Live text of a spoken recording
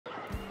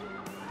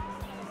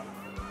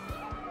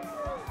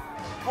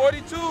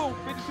42,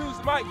 52's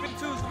the mic,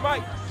 52's the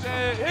mic.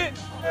 Said hit.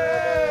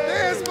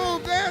 Dance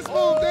move, dance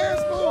move,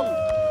 dance move.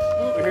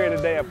 We're here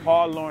today at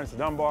Laurence,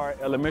 Dunbar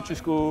Elementary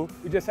School.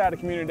 We just had a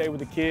community day with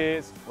the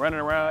kids, running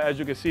around. As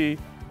you can see,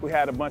 we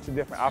had a bunch of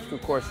different obstacle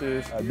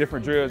courses,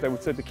 different drills that we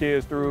took the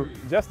kids through,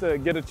 just to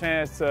get a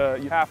chance to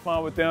have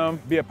fun with them,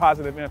 be a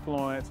positive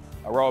influence,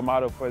 a role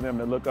model for them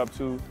to look up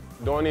to.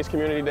 Doing these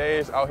community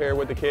days out here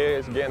with the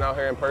kids, getting out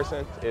here in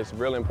person, it's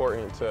really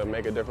important to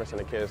make a difference in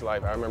the kids'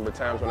 life. I remember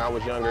times when I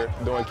was younger,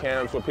 doing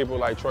camps with people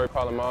like Troy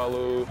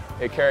Polamalu.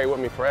 It carried with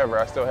me forever.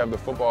 I still have the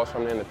footballs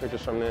from then, the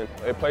pictures from then.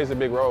 It plays a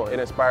big role. It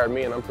inspired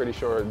me, and I'm pretty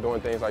sure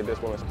doing things like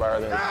this will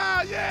inspire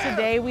them.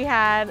 Today we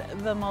had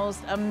the most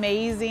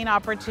amazing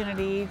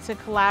opportunity to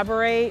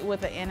collaborate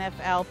with the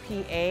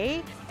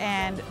NFLPA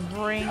and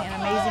bring an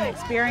amazing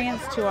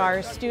experience to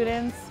our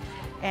students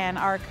and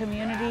our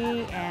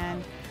community,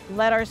 and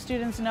let our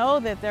students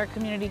know that their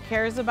community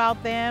cares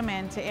about them,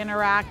 and to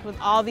interact with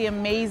all the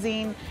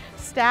amazing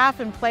staff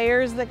and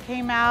players that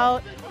came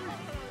out.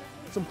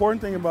 The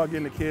important thing about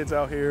getting the kids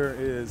out here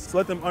is to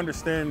let them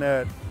understand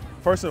that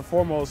first and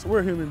foremost,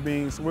 we're human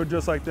beings. We're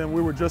just like them.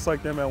 We were just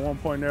like them at one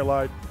point in their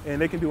life,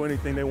 and they can do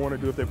anything they want to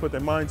do if they put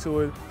their mind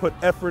to it, put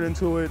effort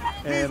into it,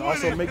 and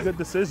also make good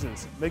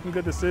decisions. Making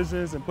good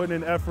decisions and putting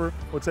in effort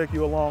will take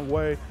you a long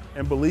way.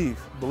 And believe,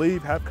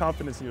 have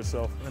confidence in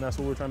yourself, and that's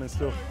what we're trying to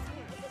instill.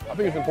 I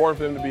think it's important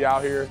for them to be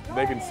out here.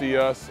 They can see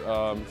us,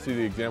 see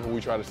the example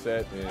we try to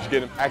set, and just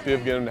get them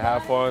active, get them to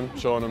have fun,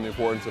 showing them the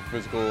importance of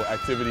physical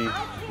activity,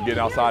 and getting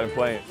outside and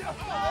playing.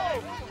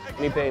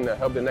 Anything to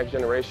help the next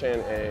generation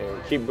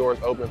and keep doors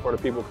open for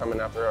the people coming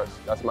after us.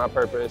 That's my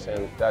purpose,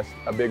 and that's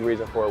a big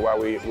reason for why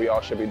we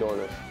all should be doing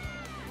this.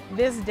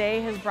 This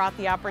day has brought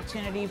the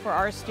opportunity for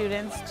our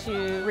students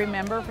to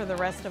remember for the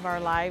rest of our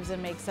lives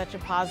and make such a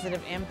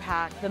positive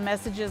impact. The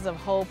messages of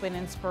hope and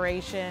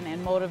inspiration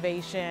and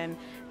motivation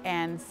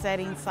and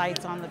setting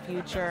sights on the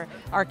future,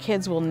 our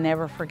kids will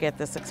never forget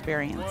this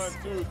experience.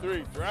 1, 2,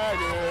 3,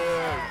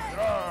 Dragon!